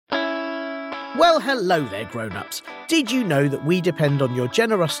Well, hello there, grown-ups. Did you know that we depend on your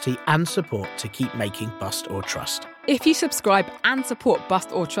generosity and support to keep making Bust or Trust? If you subscribe and support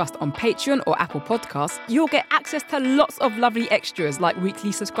Bust or Trust on Patreon or Apple Podcasts, you'll get access to lots of lovely extras like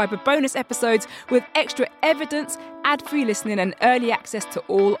weekly subscriber bonus episodes with extra evidence, ad-free listening and early access to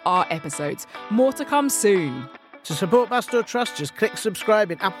all our episodes. More to come soon. To support Bust or Trust, just click subscribe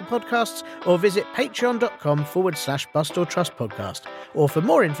in Apple Podcasts or visit patreon.com/Bust or Trust podcast. Or for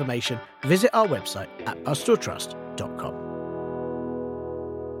more information, visit our website at bustortrust.com.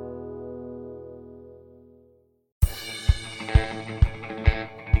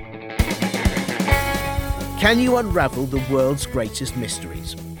 Can you unravel the world's greatest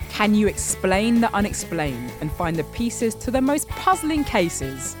mysteries? Can you explain the unexplained and find the pieces to the most puzzling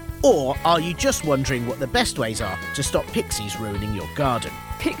cases? Or are you just wondering what the best ways are to stop pixies ruining your garden?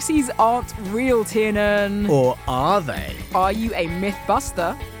 Pixies aren't real, Tiernan. Or are they? Are you a myth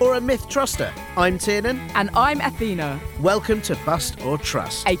buster? Or a myth truster? I'm Tiernan. And I'm Athena. Welcome to Bust or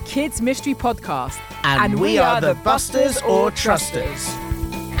Trust, a kids' mystery podcast. And we are the Busters or Trusters.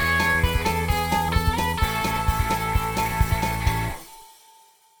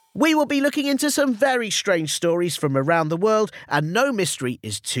 We will be looking into some very strange stories from around the world, and no mystery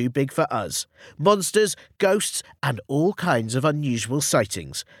is too big for us. Monsters, ghosts, and all kinds of unusual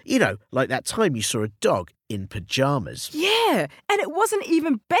sightings. You know, like that time you saw a dog in pyjamas. Yeah, and it wasn't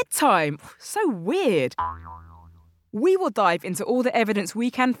even bedtime. So weird. We will dive into all the evidence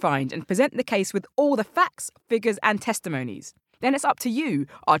we can find and present the case with all the facts, figures, and testimonies. Then it's up to you,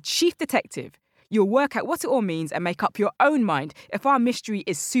 our chief detective. You'll work out what it all means and make up your own mind if our mystery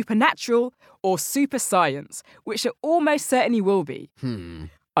is supernatural or super science, which it almost certainly will be.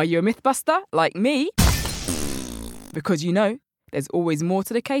 Are you a mythbuster like me? Because you know, there's always more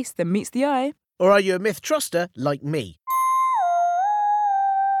to the case than meets the eye. Or are you a myth truster like me?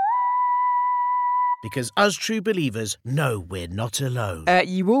 Because us true believers know we're not alone.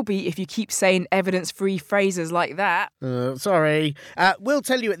 You will be if you keep saying evidence-free phrases like that. Sorry. We'll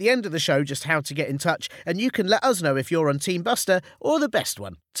tell you at the end of the show just how to get in touch, and you can let us know if you're on Team Buster or the best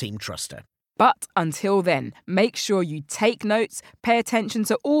one, Team Truster. But until then, make sure you take notes, pay attention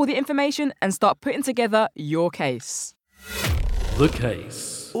to all the information, and start putting together your case. The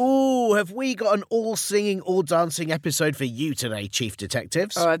case. Ooh, have we got an all-singing, all-dancing episode for you today, Chief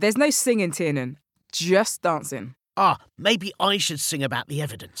Detectives? There's no singing, Tiernan. Just dancing. Maybe I should sing about the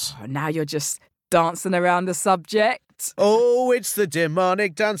evidence. Now you're just dancing around the subject. Oh, it's the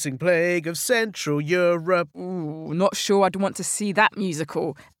demonic dancing plague of Central Europe. Ooh, not sure I'd want to see that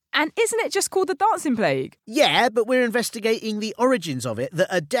musical. And isn't it just called the Dancing Plague? Yeah, but we're investigating the origins of it that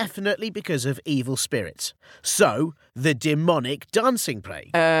are definitely because of evil spirits. So, the demonic dancing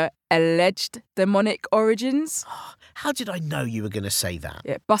plague. Alleged demonic origins? How did I know you were going to say that?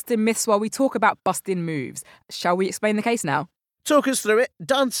 Yeah, busting myths while we talk about busting moves. Shall we explain the case now? Talk us through it,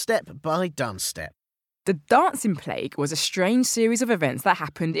 dance step by dance step. The Dancing Plague was a strange series of events that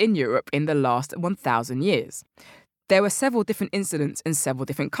happened in Europe in the last 1,000 years. There were several different incidents in several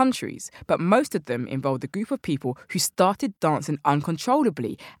different countries, but most of them involved a group of people who started dancing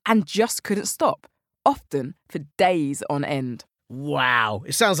uncontrollably and just couldn't stop, often for days on end. Wow,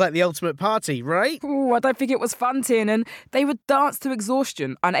 it sounds like the ultimate party, right? Ooh, I don't think it was fun, Tiernan. They would dance to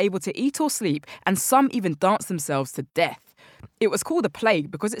exhaustion, unable to eat or sleep, and some even danced themselves to death. It was called a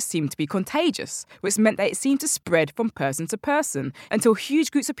plague because it seemed to be contagious, which meant that it seemed to spread from person to person until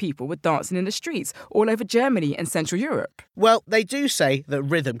huge groups of people were dancing in the streets all over Germany and Central Europe. Well, they do say that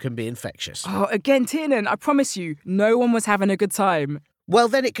rhythm can be infectious. Again, Tiernan, I promise you, no one was having a good time. Well,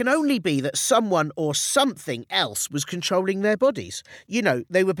 then it can only be that someone or something else was controlling their bodies. You know,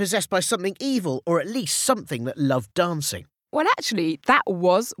 they were possessed by something evil or at least something that loved dancing. Well, actually, that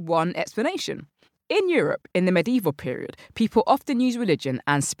was one explanation. In Europe, in the medieval period, people often used religion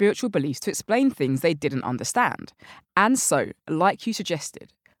and spiritual beliefs to explain things they didn't understand. And so, like you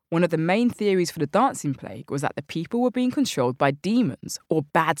suggested, one of the main theories for the dancing plague was that the people were being controlled by demons or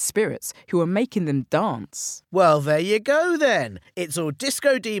bad spirits who were making them dance. Well, there you go then. It's all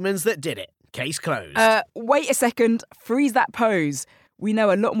disco demons that did it. Case closed. Wait a second. Freeze that pose. We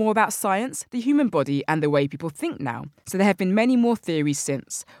know a lot more about science, the human body, and the way people think now. So there have been many more theories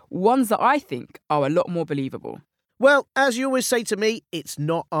since. Ones that I think are a lot more believable. Well, as you always say to me, it's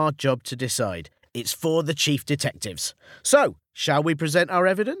not our job to decide. It's for the chief detectives. So, shall we present our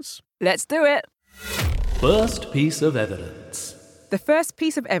evidence? Let's do it. First piece of evidence. The first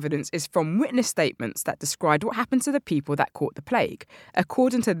piece of evidence is from witness statements that described what happened to the people that caught the plague.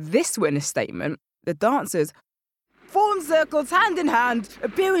 According to this witness statement, the dancers... formed circles hand in hand,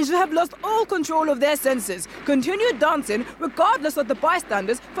 appearing to have lost all control of their senses, continued dancing regardless of the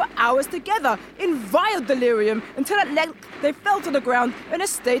bystanders for hours together, in vile delirium, until at length they fell to the ground in a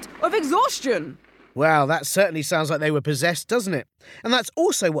state of exhaustion. Well, that certainly sounds like they were possessed, doesn't it? And that's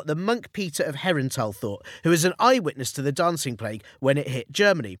also what the monk Peter of Herrenthal thought, who was an eyewitness to the dancing plague when it hit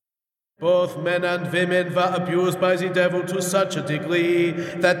Germany. Both men and women were abused by the devil to such a degree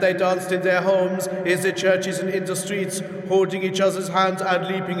that they danced in their homes, in the churches and in the streets, holding each other's hands and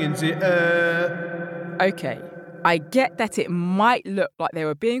leaping in the air. Okay, I get that it might look like they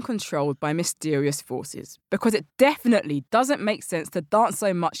were being controlled by mysterious forces, because it definitely doesn't make sense to dance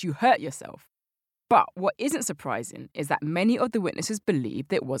so much you hurt yourself. But what isn't surprising is that many of the witnesses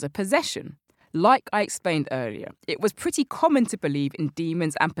believed it was a possession. Like I explained earlier, it was pretty common to believe in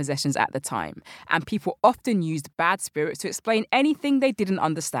demons and possessions at the time, and people often used bad spirits to explain anything they didn't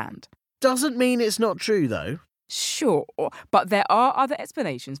understand. Doesn't mean it's not true, though. Sure, but there are other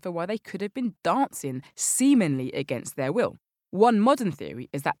explanations for why they could have been dancing seemingly against their will. One modern theory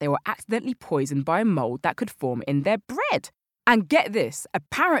is that they were accidentally poisoned by a mold that could form in their bread. And get this,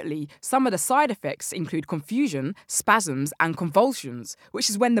 apparently some of the side effects include confusion, spasms and convulsions, which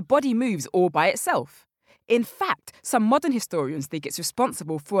is when the body moves all by itself. In fact, some modern historians think it's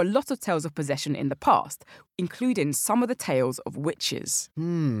responsible for a lot of tales of possession in the past, including some of the tales of witches.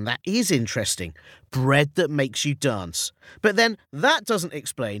 That is interesting. Bread that makes you dance. But then that doesn't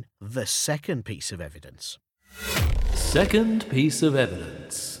explain the second piece of evidence. Second piece of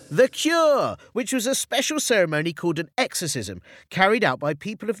evidence. The Cure, which was a special ceremony called an exorcism, carried out by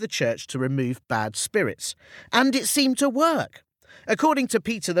people of the church to remove bad spirits. And it seemed to work. According to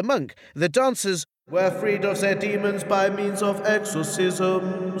Peter the monk, the dancers were freed of their demons by means of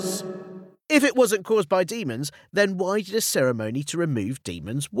exorcisms. If it wasn't caused by demons, then why did a ceremony to remove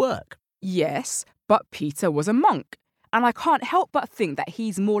demons work? Yes, but Peter was a monk. And I can't help but think that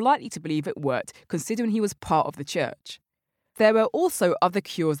he's more likely to believe it worked, considering he was part of the church. There were also other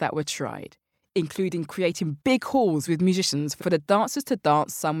cures that were tried, including creating big halls with musicians for the dancers to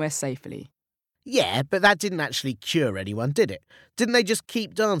dance somewhere safely. Yeah, but that didn't actually cure anyone, did it? Didn't they just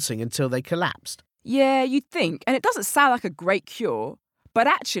keep dancing until they collapsed? Yeah, you'd think, and it doesn't sound like a great cure, but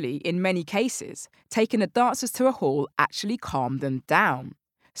actually, in many cases, taking the dancers to a hall actually calmed them down.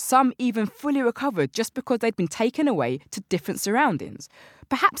 Some even fully recovered just because they'd been taken away to different surroundings.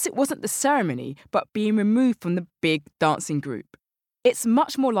 Perhaps it wasn't the ceremony, but being removed from the big dancing group. It's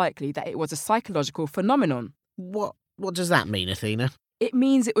much more likely that it was a psychological phenomenon. What does that mean, Athena? It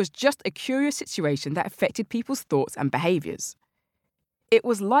means it was just a curious situation that affected people's thoughts and behaviours. It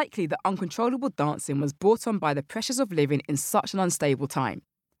was likely that uncontrollable dancing was brought on by the pressures of living in such an unstable time.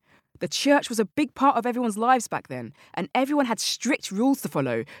 The church was a big part of everyone's lives back then, and everyone had strict rules to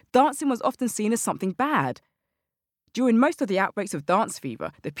follow. Dancing was often seen as something bad. During most of the outbreaks of dance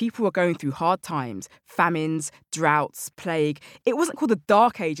fever, the people were going through hard times, famines, droughts, plague. It wasn't called the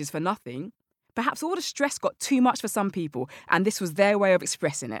Dark Ages for nothing. Perhaps all the stress got too much for some people, and this was their way of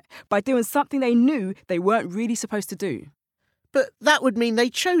expressing it, by doing something they knew they weren't really supposed to do. But that would mean they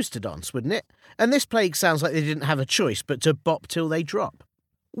chose to dance, wouldn't it? And this plague sounds like they didn't have a choice but to bop till they drop.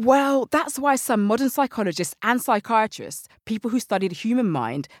 Well, that's why some modern psychologists and psychiatrists, people who study the human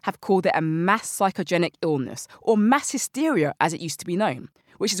mind, have called it a mass psychogenic illness, or mass hysteria as it used to be known,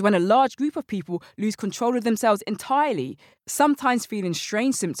 which is when a large group of people lose control of themselves entirely, sometimes feeling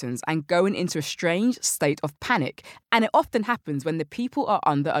strange symptoms and going into a strange state of panic. And it often happens when the people are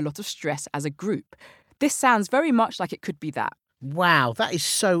under a lot of stress as a group. This sounds very much like it could be that. Wow, that is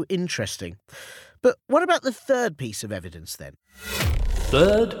so interesting. But what about the third piece of evidence then?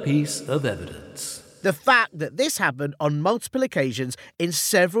 Third piece of evidence. The fact that this happened on multiple occasions in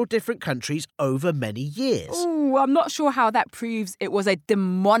several different countries over many years. Ooh, I'm not sure how that proves it was a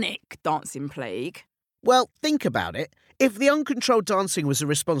demonic dancing plague. Well, think about it. If the uncontrolled dancing was a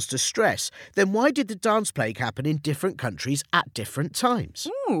response to stress, then why did the dance plague happen in different countries at different times?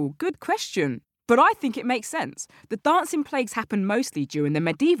 Ooh, good question. But I think it makes sense. The dancing plagues happened mostly during the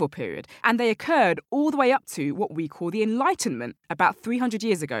medieval period, and they occurred all the way up to what we call the Enlightenment, about 300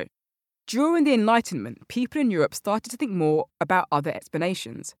 years ago. During the Enlightenment, people in Europe started to think more about other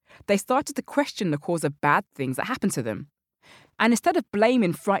explanations. They started to question the cause of bad things that happened to them. And instead of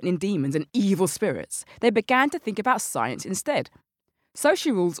blaming frightening demons and evil spirits, they began to think about science instead.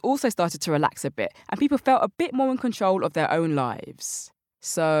 Social rules also started to relax a bit, and people felt a bit more in control of their own lives.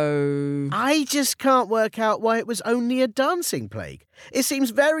 So I just can't work out why it was only a dancing plague. It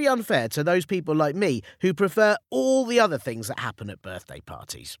seems very unfair to those people like me who prefer all the other things that happen at birthday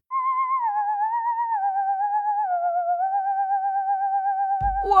parties.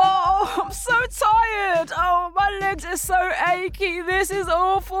 Whoa, I'm so tired. Oh, my legs are so achy. This is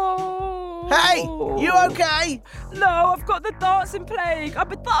awful. Hey, you okay? No, I've got the dancing plague. I've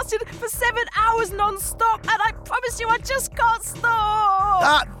been dancing for 7 hours non-stop, and I promise you I just can't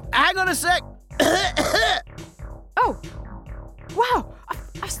stop. Hang on a sec. Oh, wow.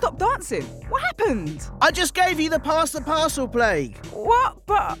 I stopped dancing. What happened? I just gave you the pass the parcel plague. What?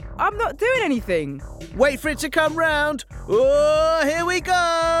 But I'm not doing anything. Wait for it to come round. Oh, here we go.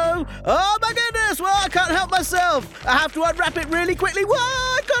 Oh, my goodness. Well, I can't help myself. I have to unwrap it really quickly. Whoa,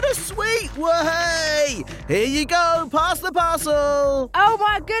 I got a sweet. Whoa, hey. Here you go. Pass the parcel. Oh,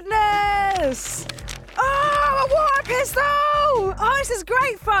 my goodness. Oh, a water pistol. Oh, this is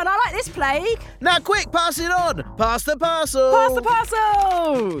great fun. I like this plague. Now, quick, pass it on. Pass the parcel. Pass the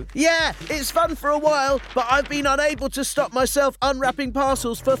parcel. Yeah, it's fun for a while, but I've been unable to stop myself unwrapping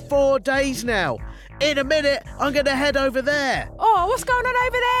parcels for 4 days now. In a minute, I'm going to head over there. Oh, what's going on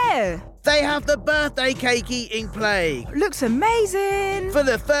over there? They have the birthday cake eating plague. Looks amazing. For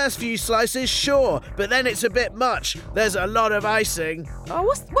the first few slices, sure, but then it's a bit much. There's a lot of icing. Oh,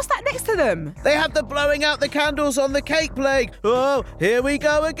 what's that next to them? They have the blowing out the candles on the cake plague. Oh, here we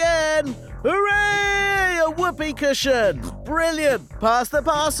go again. Hooray! A whoopee cushion. Brilliant. Pass the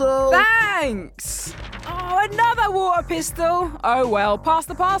parcel. Thanks. Oh, another water pistol. Oh, well, pass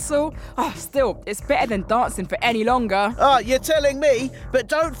the parcel. Oh, still, it's better than dancing for any longer. Oh, you're telling me? But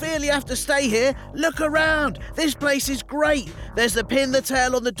don't feel you have to stay here. Look around. This place is great. There's the pin the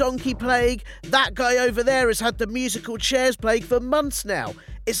tail on the donkey plague. That guy over there has had the musical chairs plague for months now.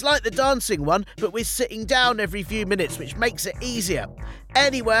 It's like the dancing one, but we're sitting down every few minutes, which makes it easier.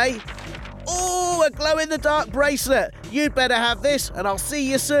 Anyway, oh, a glow-in-the-dark bracelet. You'd better have this, and I'll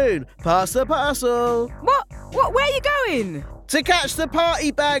see you soon. Pass the parcel. What? Where are you going? To catch the party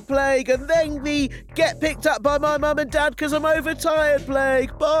bag plague, and then the get picked up by my mum and dad because I'm overtired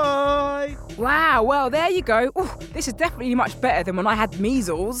plague. Bye. Wow, well, there you go. Ooh, this is definitely much better than when I had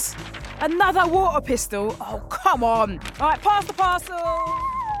measles. Another water pistol? Oh, come on. All right, pass the parcel.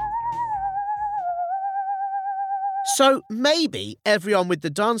 So maybe everyone with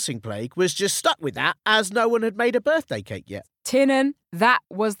the dancing plague was just stuck with that as no one had made a birthday cake yet. Tynan, that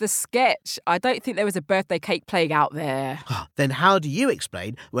was the sketch. I don't think there was a birthday cake plague out there. Then how do you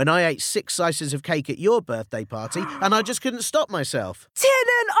explain when I ate 6 slices of cake at your birthday party and I just couldn't stop myself?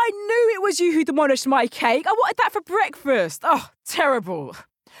 Tynan, I knew it was you who demolished my cake. I wanted that for breakfast. Oh, terrible.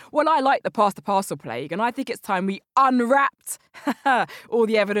 Well, I like the pass the parcel plague, and I think it's time we unwrapped all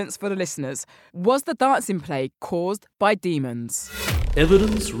the evidence for the listeners. Was the dancing plague caused by demons?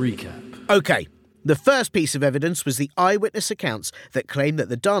 Evidence recap. OK, the first piece of evidence was the eyewitness accounts that claimed that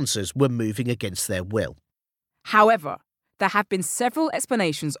the dancers were moving against their will. However, there have been several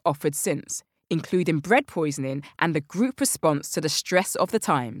explanations offered since, including bread poisoning and the group response to the stress of the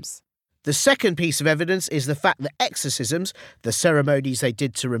times. The second piece of evidence is the fact that exorcisms, the ceremonies they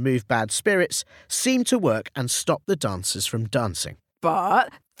did to remove bad spirits, seemed to work and stop the dancers from dancing.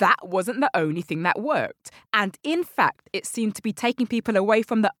 But that wasn't the only thing that worked. And in fact, it seemed to be taking people away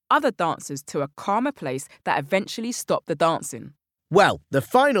from the other dancers to a calmer place that eventually stopped the dancing. Well, the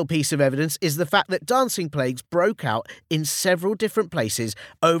final piece of evidence is the fact that dancing plagues broke out in several different places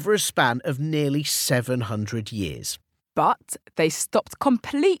over a span of nearly 700 years. But they stopped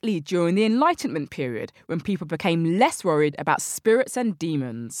completely during the Enlightenment period, when people became less worried about spirits and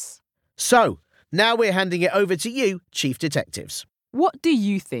demons. So, now we're handing it over to you, Chief Detectives. What do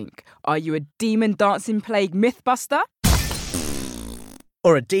you think? Are you a demon dancing plague mythbuster?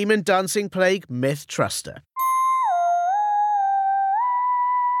 Or a demon dancing plague myth truster?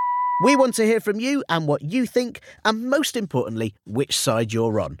 We want to hear from you and what you think, and most importantly, which side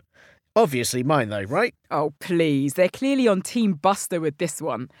you're on. Obviously mine though, right? Oh, please. They're clearly on Team Buster with this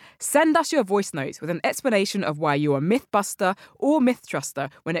one. Send us your voice notes with an explanation of why you're a Mythbuster or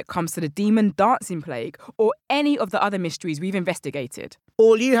Myth-truster when it comes to the demon dancing plague or any of the other mysteries we've investigated.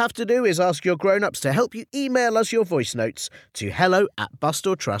 All you have to do is ask your grown-ups to help you email us your voice notes to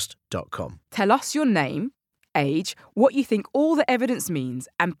hello@bustortrust.com. Tell us your name, age, what you think all the evidence means,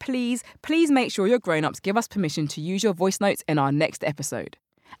 and please make sure your grown-ups give us permission to use your voice notes in our next episode.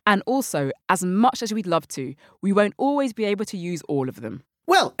 And also, as much as we'd love to, we won't always be able to use all of them.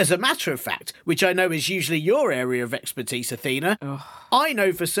 Well, as a matter of fact, which I know is usually your area of expertise, Athena, I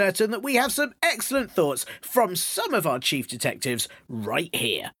know for certain that we have some excellent thoughts from some of our chief detectives right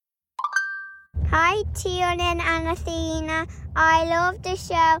here. Hi, Tynan and Athena. I love the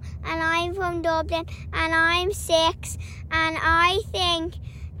show, and I'm from Dublin, and I'm 6, and I think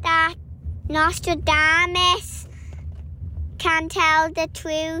that Nostradamus can tell the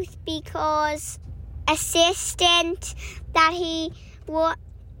truth because assistant that he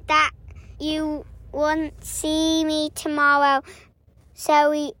that you won't see me tomorrow.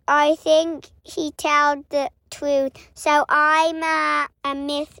 So I think he told the truth. So I'm a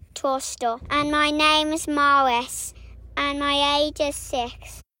myth truster, and my name is Morris, and my age is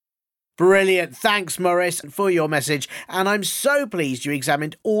 6. Brilliant. Thanks, Morris, for your message. And I'm so pleased you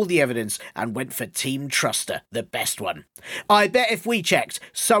examined all the evidence and went for Team Truster, the best one. I bet if we checked,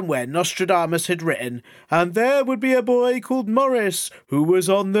 somewhere Nostradamus had written, and there would be a boy called Morris who was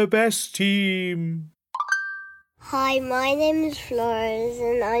on the best team. Hi, my name is Flores,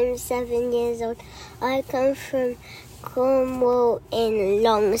 and I'm 7 years old. I come from Cornwall in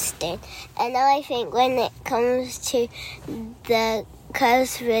Longston, and I think when it comes to the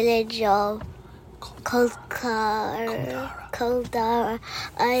coast village of Caldara,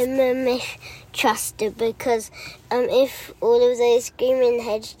 I'm a myth truster because if all of those screaming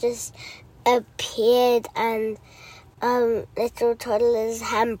heads just appeared and little toddlers'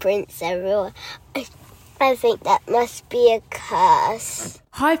 handprints everywhere, I think that must be a curse.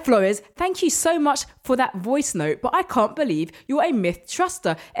 Hi Flores, thank you so much for that voice note, but I can't believe you're a myth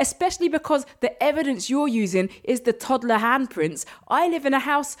truster, especially because the evidence you're using is the toddler handprints. I live in a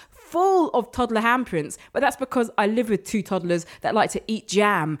house full of toddler handprints, but that's because I live with 2 toddlers that like to eat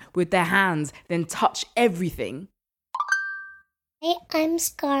jam with their hands, then touch everything. Hey, I'm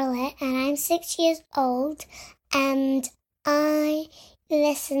Scarlett, and I'm 6 years old, and I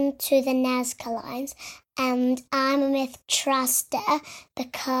listen to the Nazca lines, and I'm a myth truster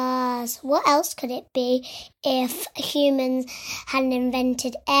because what else could it be if humans hadn't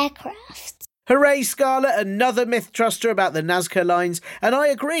invented aircraft? Hooray, Scarlett, another myth truster about the Nazca lines. And I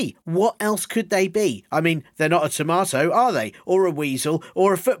agree, what else could they be? I mean, they're not a tomato, are they? Or a weasel,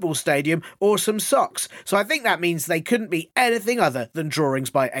 or a football stadium, or some socks. So I think that means they couldn't be anything other than drawings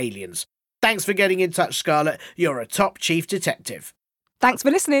by aliens. Thanks for getting in touch, Scarlett. You're a top chief detective. Thanks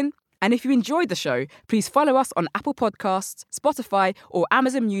for listening. And if you enjoyed the show, please follow us on Apple Podcasts, Spotify, or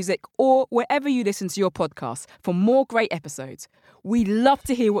Amazon Music, or wherever you listen to your podcasts for more great episodes. We love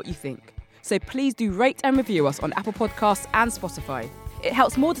to hear what you think. So please do rate and review us on Apple Podcasts and Spotify. It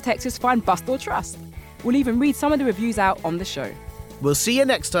helps more detectives find Bust or Trust. We'll even read some of the reviews out on the show. We'll see you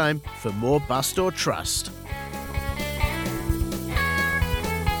next time for more Bust or Trust.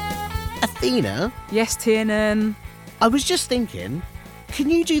 Athena? Yes, Tiernan? I was just thinking, can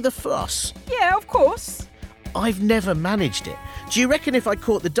you do the floss? Yeah, of course. I've never managed it. Do you reckon if I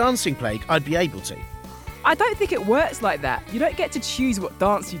caught the dancing plague, I'd be able to? I don't think it works like that. You don't get to choose what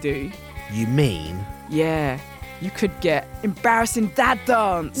dance you do. You mean? Yeah, you could get embarrassing dad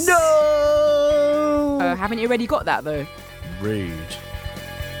dance. No! Haven't you already got that, though? Rude.